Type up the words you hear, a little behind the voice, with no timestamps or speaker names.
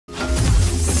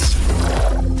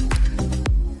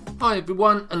Hi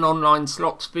everyone, an online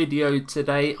slots video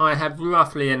today. I have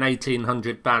roughly an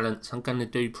 1800 balance. I'm going to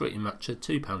do pretty much a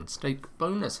 £2 stake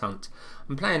bonus hunt.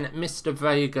 I'm playing at Mr.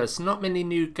 Vegas. Not many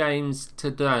new games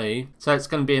today, so it's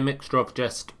going to be a mixture of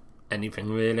just anything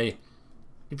really.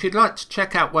 If you'd like to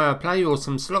check out where I play or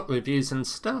some slot reviews and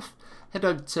stuff, head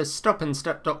over to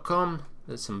stopandstep.com.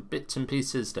 There's some bits and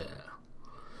pieces there.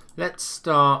 Let's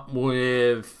start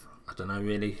with, I don't know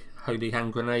really, Holy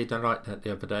Hand Grenade. I liked that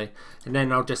the other day. And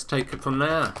then I'll just take it from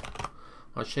there.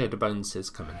 I'll share the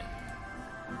bonuses coming in.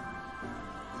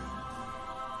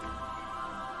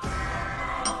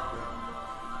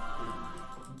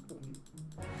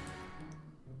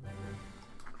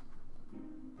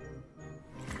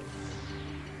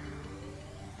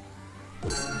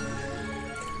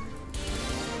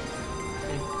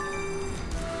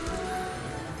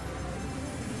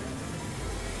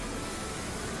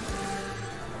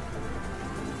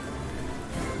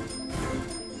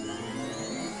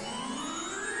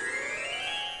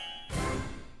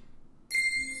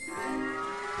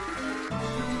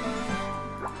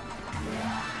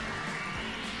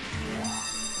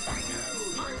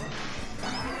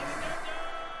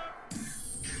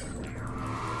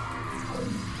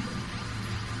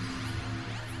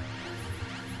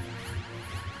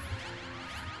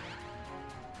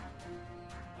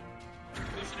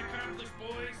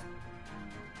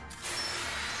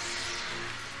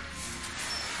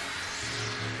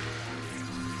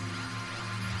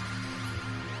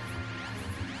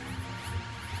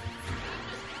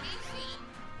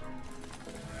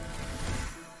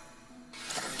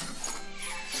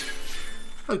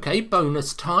 Okay,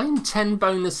 bonus time. 10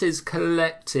 bonuses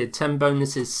collected, 10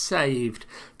 bonuses saved.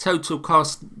 Total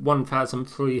cost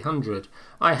 1,300.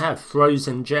 I have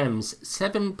Frozen Gems,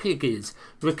 7 Piggies,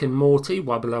 Rick and Morty,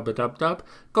 Wubba Lubba Dub Dub,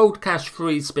 Gold Cash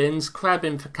 3 spins,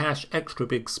 Crabbin for cash, extra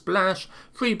big splash,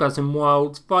 3 buzzing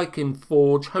wilds, Viking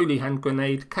Forge, Holy Hand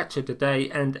Grenade, Catch of the Day,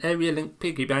 and Area Link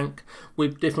Piggy Bank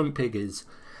with different piggies.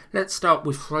 Let's start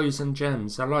with Frozen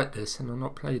Gems. I like this and I've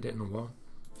not played it in a while.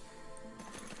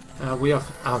 Oh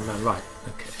no, right,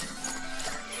 okay.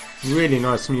 Really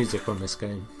nice music on this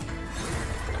game.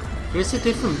 There's a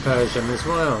different version as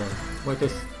well, where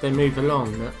they move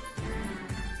along.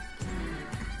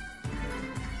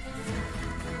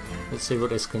 Let's see what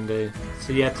this can do.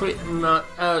 So yeah, pretty much,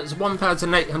 it's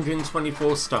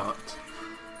 1,824 start.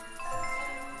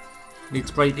 Need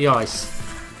to break the ice.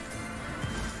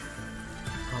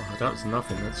 Oh, that was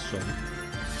nothing, that's a shame.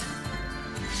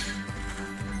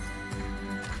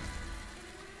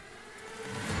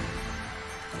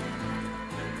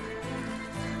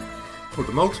 Well,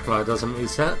 the multiplier doesn't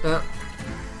reset, but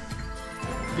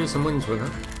do some wins with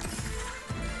it.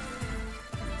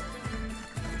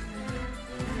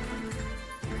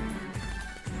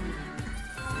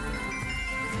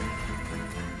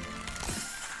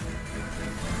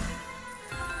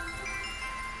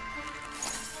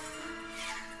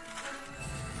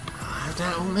 How'd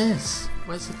that all miss?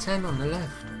 Where's the 10 on the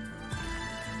left?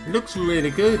 It looks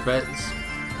really good, but it's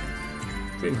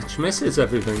pretty much misses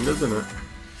everything, doesn't it?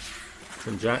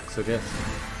 Some jacks, I guess.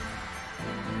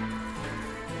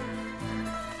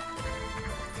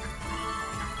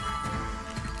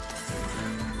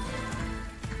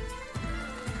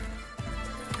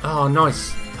 Oh,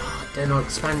 nice. Oh, they're not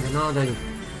expanding, are they?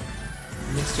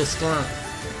 And it's just that.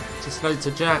 Just loads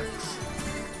of jacks.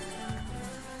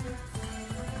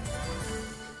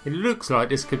 It looks like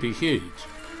this could be huge.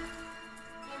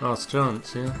 Last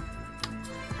chance, yeah.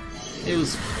 It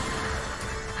was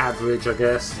average, I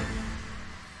guess.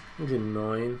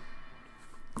 109.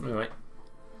 Alright.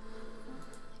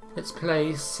 Let's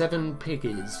play 7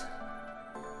 Piggies.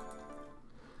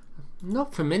 I'm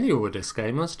not familiar with this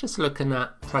game. I was just looking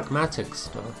at pragmatic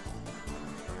stuff.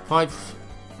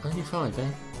 Only 5,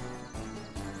 eh?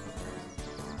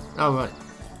 Oh, right.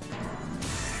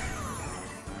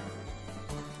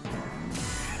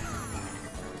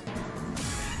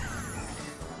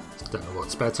 Don't know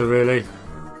what's better, really.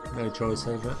 No choice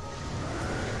over it.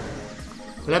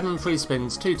 11 free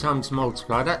spins, 2 times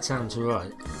multiply, that sounds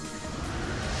right.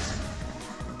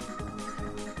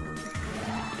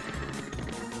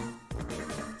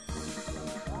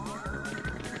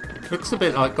 Looks a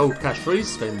bit like Gold Cash free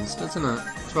spins, doesn't it?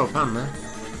 £12 there.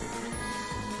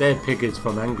 They're Piggies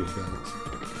from Angry Birds.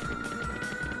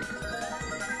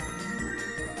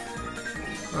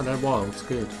 Oh, they're wilds,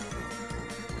 good.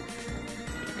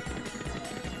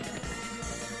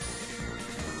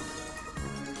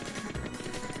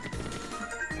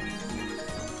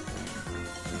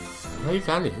 No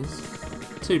values.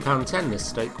 £2.10 this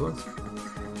stake was.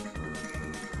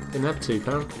 Didn't have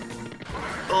 £2.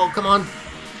 Oh, come on!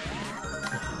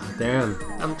 Damn,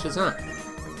 how much is that?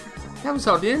 That was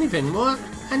hardly anything, what?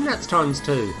 And that's times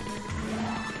 2.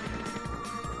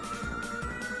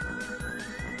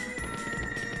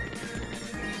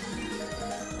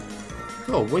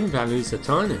 Oh, win values are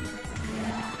tiny.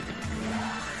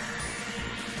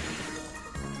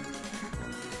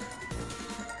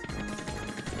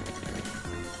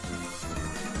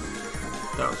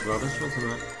 That was rubbish,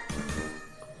 wasn't it?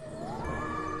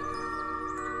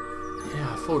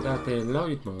 Yeah, I thought that'd be a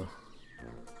load more.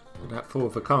 That 4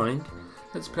 of a kind.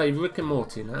 Let's play Rick and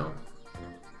Morty now.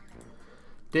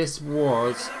 This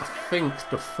was, I think,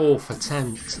 the 4th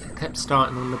attempt. It kept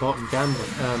starting on the bottom gamble,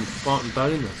 bottom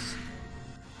bonus.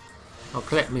 I'll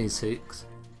collect Meeseeks.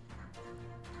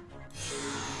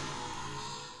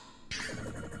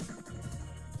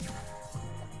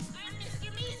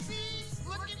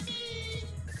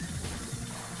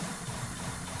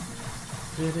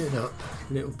 Fill it up,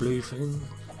 little blue thing.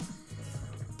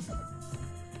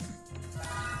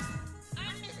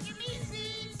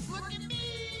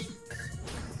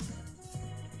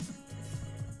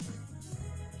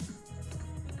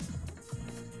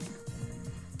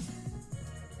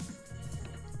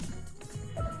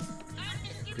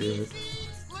 Good.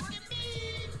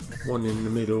 One in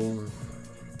the middle.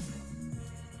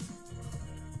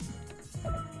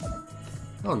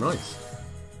 Oh, nice.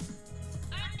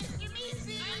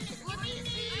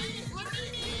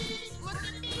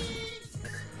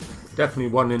 Definitely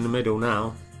one in the middle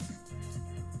now.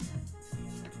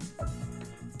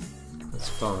 That's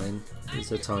fine.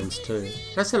 These are times 2.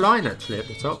 That's a line actually at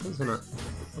the top, isn't it?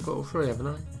 I've got all 3, haven't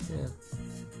I? Yeah.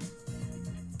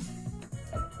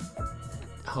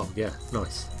 Oh yeah,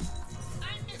 nice.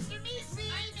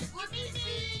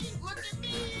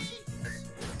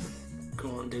 Go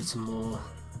on, do some more.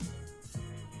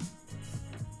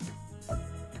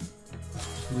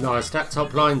 Nice, that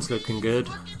top line's looking good.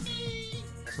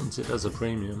 Since it does a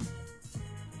premium.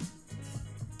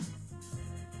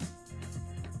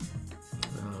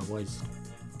 Waste.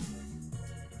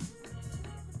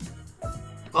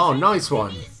 Oh, nice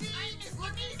one.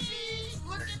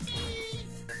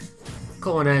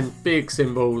 Go on then, big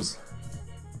symbols.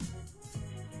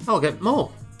 I'll get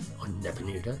more. I never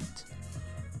knew that.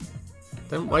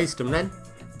 Don't waste them then.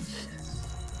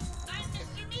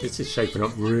 This is shaping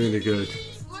up really good.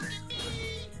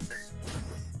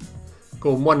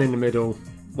 Go on, one in the middle.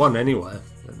 One anywhere.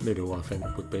 The middle, I think,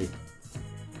 would be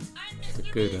the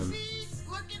good.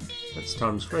 That's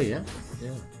times 3, yeah?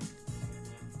 Yeah.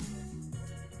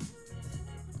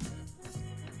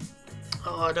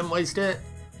 Oh, don't waste it.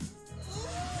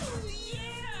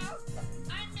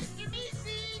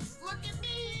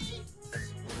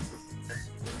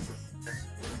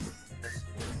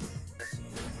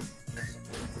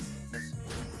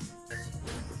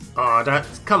 Oh,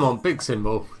 that's... Come on, big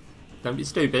symbol. Don't be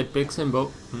stupid, big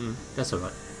symbol. That's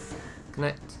alright.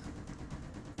 Connect.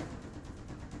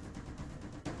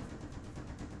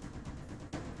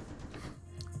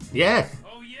 Yeah!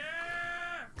 Oh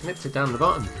yeah! Connected down the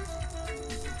bottom.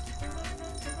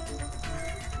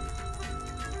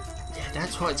 Yeah,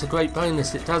 that's why it's a great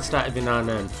bonus. It does that every now and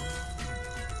then.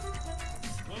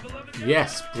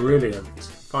 Yes, brilliant.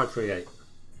 538.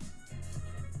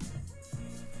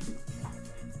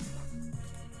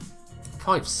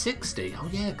 $560. Oh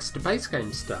yeah, because the base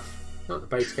game stuff. Not the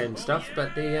base game stuff,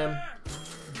 but the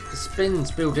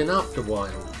spins building up the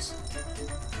wilds.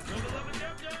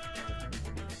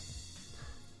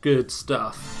 Good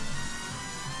stuff.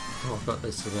 Oh, I've got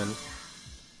this again.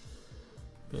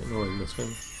 Bit annoying, this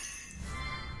thing.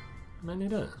 Many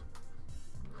do.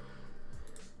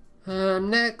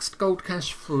 Next, gold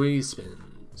cash free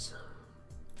spins.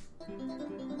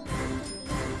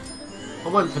 I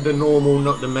went for the normal,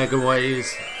 not the mega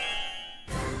ways.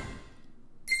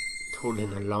 All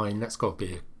in a line, that's got to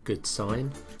be a good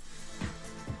sign.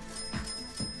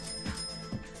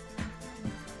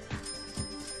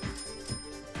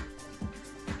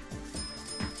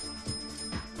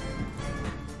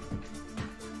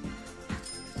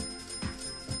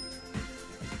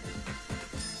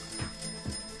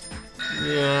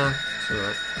 Yeah, it's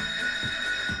alright.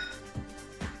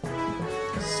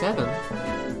 7?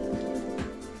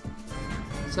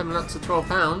 7 lots of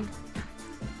 £12.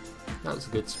 That was a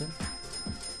good spin.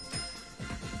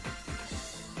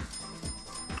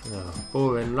 Oh,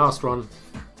 boring. Last one.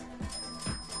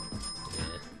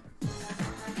 Yeah.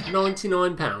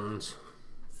 £99.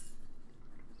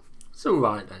 It's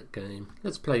alright, that game.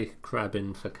 Let's play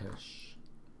Crabbin for cash.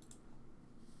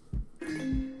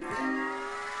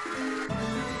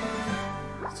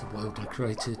 It's a well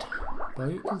decorated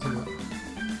boat, isn't it?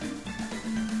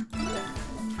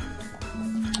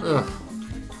 Ugh.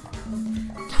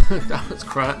 That was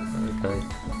crap. Okay.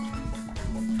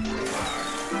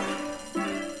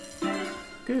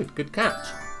 Good catch.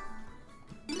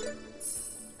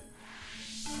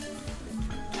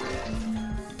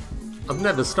 I've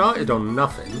never started on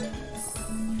nothing.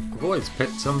 I've always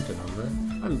picked something on there.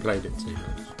 I haven't played it too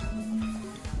much.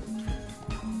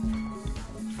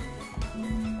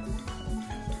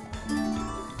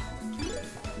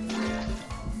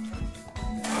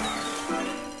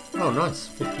 Oh nice,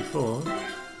 54.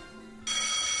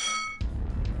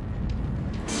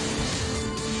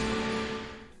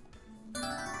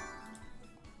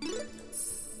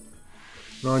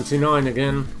 $99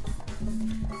 again.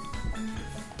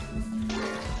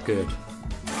 Good.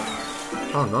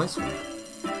 Oh, nice one.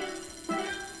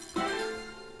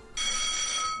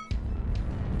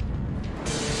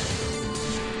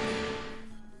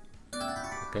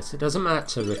 I guess it doesn't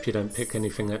matter if you don't pick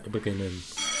anything at the beginning.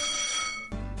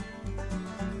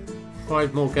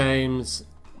 5 more games,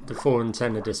 the 4 and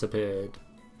 10 have disappeared.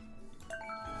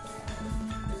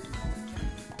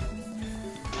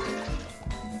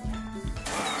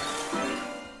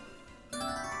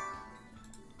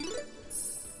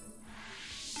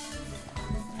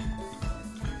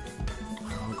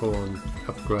 Go on,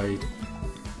 upgrade.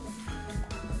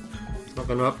 Not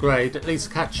going to upgrade, at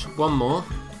least catch one more.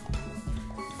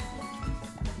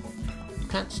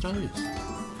 Catch those.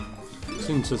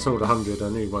 Seems to sold 100, I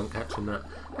knew you weren't catching that.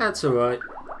 That's alright.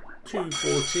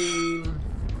 214.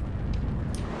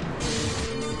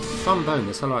 Fun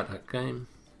bonus, I like that game.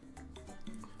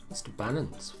 What's the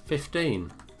balance?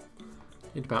 15.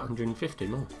 Need about 150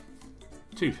 more.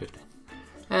 250.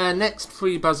 Next,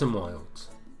 free Buzz and Wilds.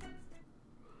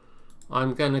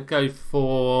 I'm going to go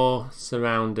for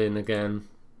surrounding again.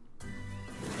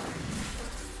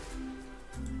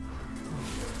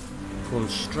 Going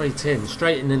straight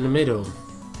in the middle.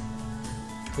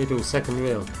 Middle second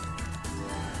reel.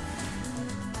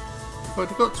 I've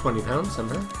already got £20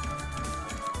 somehow.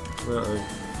 Uh-oh.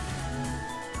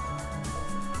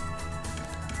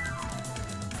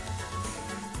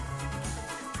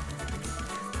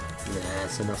 Yeah,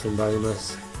 it's a nothing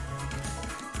bonus.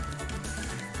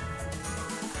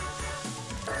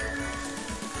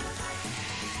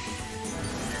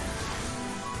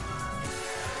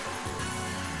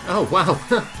 Oh wow!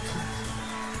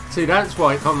 See, that's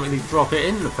why it can't really drop it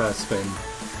in the first spin,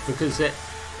 because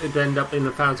it'd end up in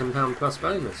a £1,000 plus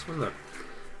bonus, wouldn't it?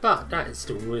 But that is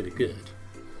still really good.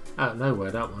 Out of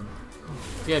nowhere, that one.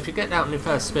 Yeah, if you get that on your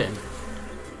first spin,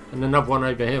 and another one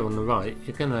over here on the right,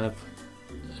 you're gonna have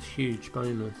a huge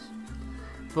bonus.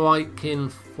 Viking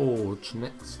Forge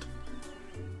next.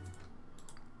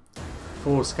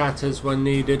 4 scatters were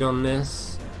needed on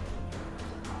this.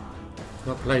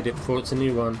 Not played it before, it's a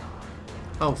new one.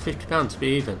 Oh, £50 to be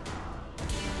even.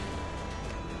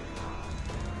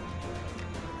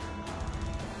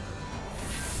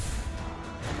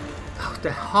 Oh,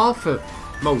 they're half a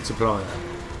multiplier.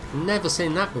 Never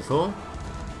seen that before.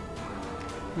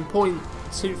 And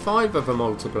 0.25 of a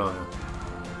multiplier.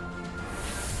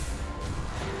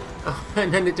 Oh,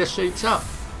 and then it just shoots up.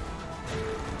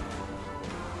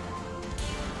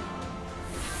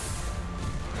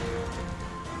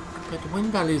 But the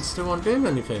win values still aren't doing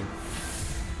anything.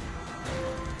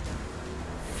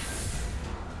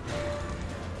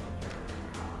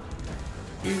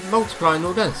 You multiplying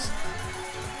all this?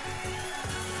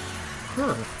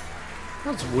 Huh.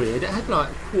 That's weird. It had like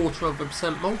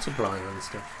 0.25% multiplier and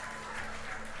stuff.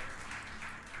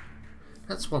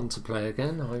 That's one to play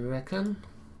again, I reckon.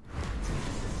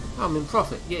 Oh, I'm in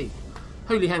profit, yay.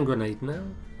 Holy hand grenade now.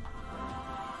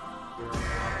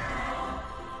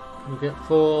 We get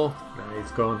 4. No,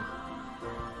 he's gone.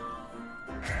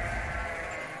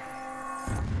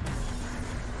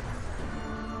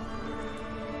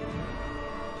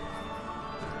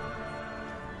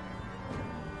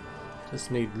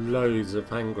 Just need loads of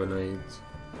hand grenades.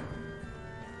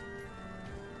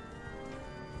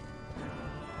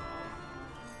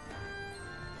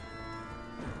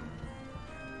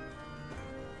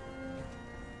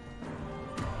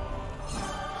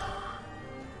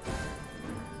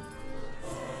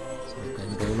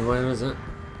 Where is it?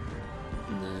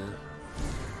 No.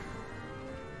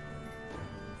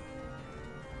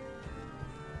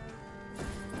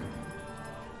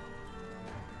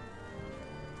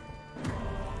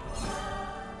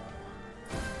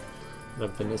 I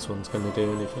don't think this one's going to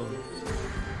do anything.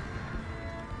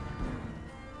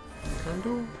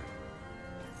 Candle?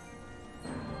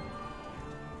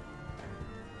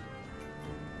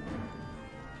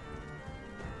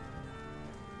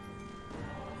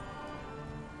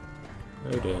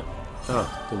 Oh dear.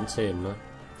 Oh, didn't see him there.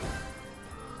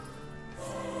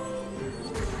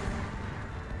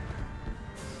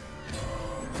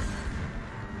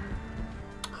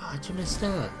 How'd you miss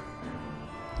that?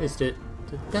 Missed it.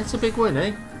 That's a big win,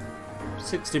 eh?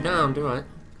 £60, alright.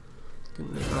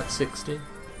 Didn't look like 60.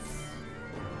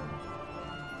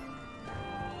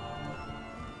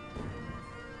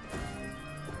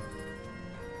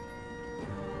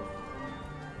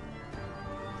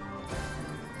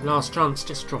 Last chance,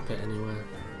 just drop it anywhere.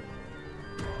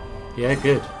 Yeah,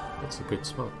 good. That's a good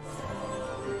spot.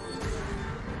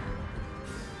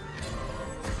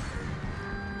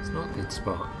 It's not a good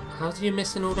spot. How are you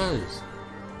missing all those?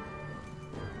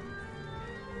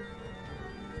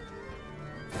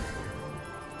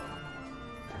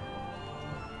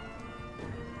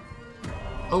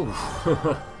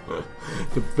 Oh!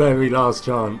 The very last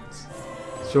chance.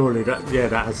 Surely that, yeah,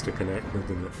 that has to connect,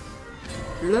 doesn't it?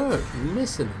 Look, you're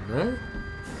missing them there.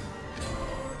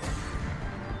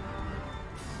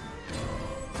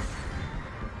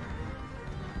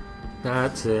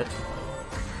 That's it.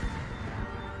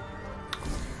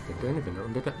 Didn't do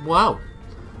anything, did it? Wow!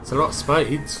 It's a lot of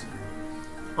spades.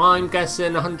 I'm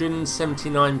guessing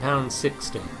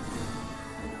 £179.60.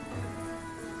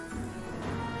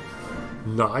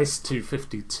 Nice,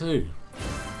 252.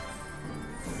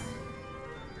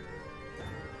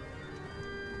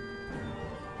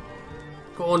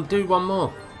 Go on, do one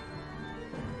more.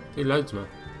 Do loads more.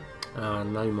 Ah,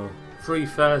 no more.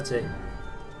 330.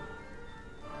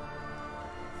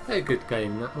 Very good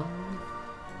game, that one.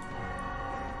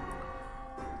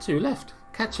 2 left.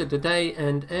 Catch of the Day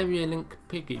and Area Link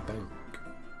Piggy Bank.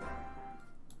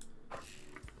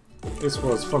 This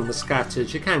was from the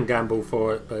scatters. You can gamble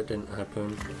for it, but it didn't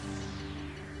happen.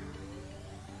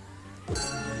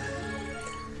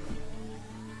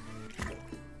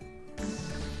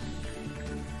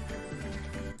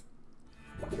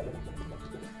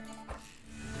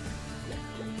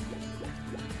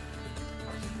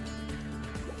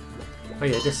 Oh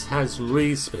yeah, this has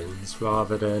respins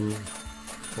rather than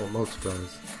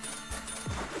multipliers.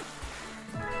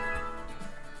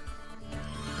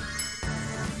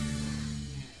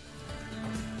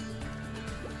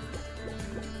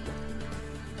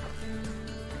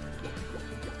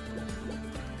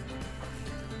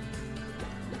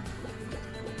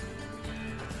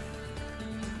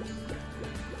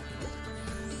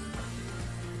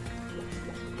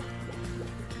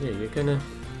 Yeah, you're gonna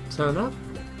turn up?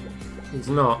 It's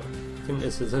not. I think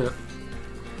this is it.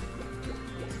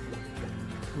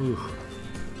 Ooh.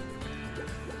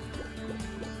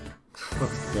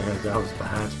 Yeah, that was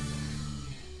bad.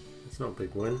 It's not a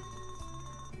big win.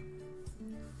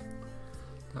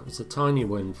 That was a tiny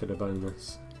win for the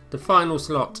bonus. The final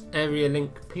slot, Area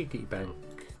Link Piggy Bank.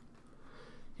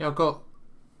 Yeah, I've got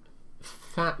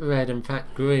Fat Red and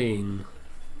Fat Green.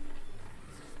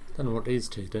 Don't know what these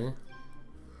two do.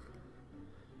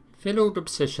 Fill all the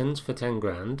positions for 10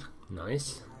 grand.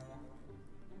 Nice.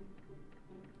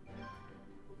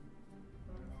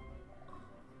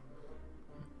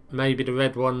 Maybe the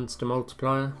red one's the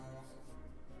multiplier.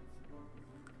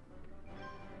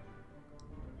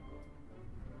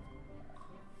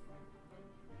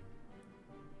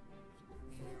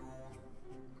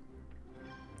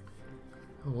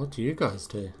 Oh, what do you guys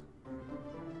do?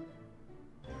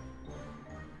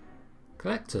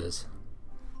 Collectors.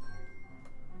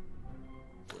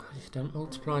 You don't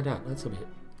multiply that, that's a bit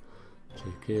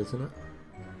cheeky, isn't it?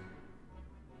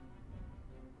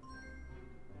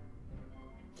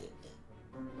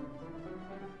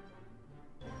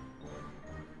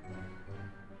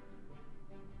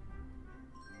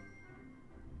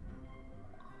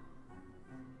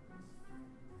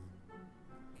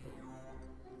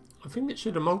 I think it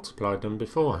should have multiplied them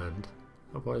beforehand,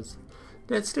 otherwise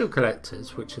they're still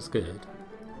collectors, which is good.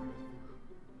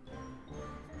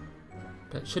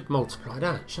 But it should multiply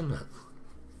that, shouldn't it?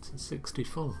 It's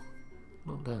 64.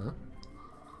 Not that.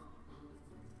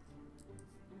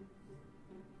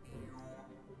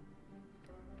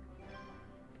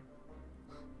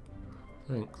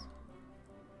 Thanks.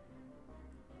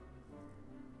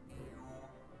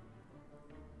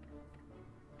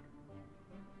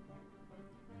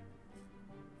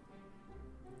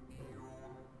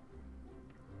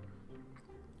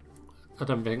 I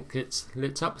don't think it's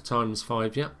lit up times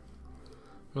 5 yet.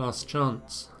 Last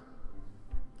chance.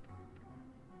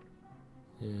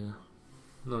 Yeah.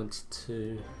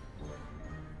 92.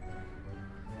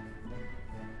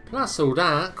 Plus all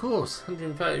that, of course.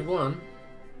 131.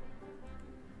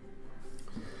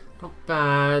 Not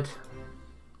bad.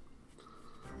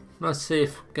 Nice to see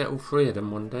if we get all 3 of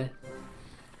them one day.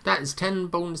 That is 10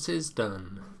 bonuses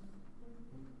done.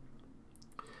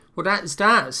 Well, that's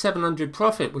that. 700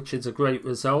 profit, which is a great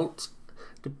result.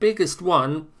 The biggest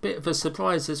one, bit of a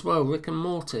surprise as well, Rick and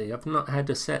Morty. I've not had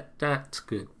a set that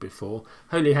good before.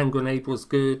 Holy Hand Grenade was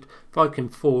good. Viking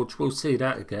Forge, we'll see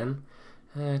that again.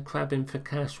 Crabbin for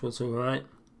Cash was alright.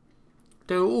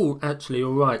 They were all actually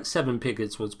alright. 7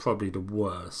 Piggies was probably the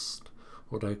worst.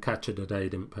 Although Catch of the Day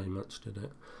didn't pay much, did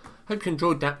it? Hope you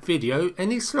enjoyed that video.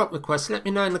 Any slot requests, let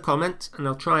me know in the comments and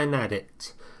I'll try and add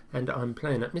it. And I'm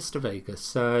playing at Mr. Vegas,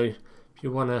 so if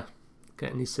you want to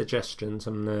get any suggestions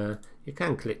on there, you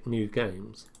can click new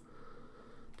games.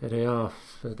 There they are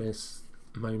for this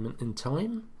moment in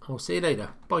time. I'll see you later.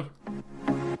 Bye.